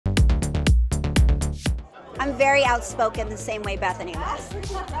I'm very outspoken the same way Bethany was.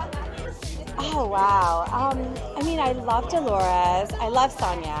 Oh, wow. I mean, I love Dolores. I love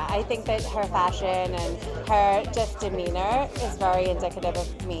Sonia. I think that her fashion and her just demeanor is very indicative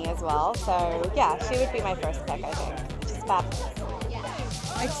of me as well. So, yeah, she would be my first pick, I think. She's fabulous.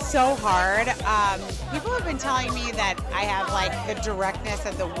 It's so hard. People have been telling me that I have like the directness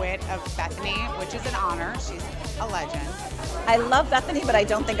and the wit of Bethany, which is an honor. She's a legend. I love Bethany, but I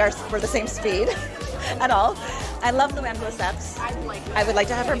don't think we're the same speed at all. I love Luann who accepts. I would like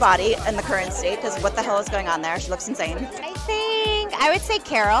to have her body in the current state because what the hell is going on there? She looks insane. I would say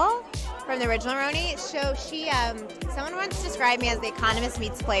Carol from the original Roni. So someone once described me as the Economist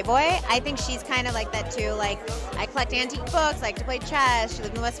meets Playboy. I think she's kind of like that too. Like, I collect antique books, like to play chess. She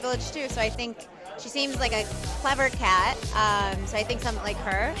lived in the West Village too. So I think she seems like a clever cat. So I think something like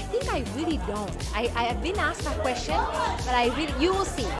her. I think I really don't. I have been asked that question, but you will see.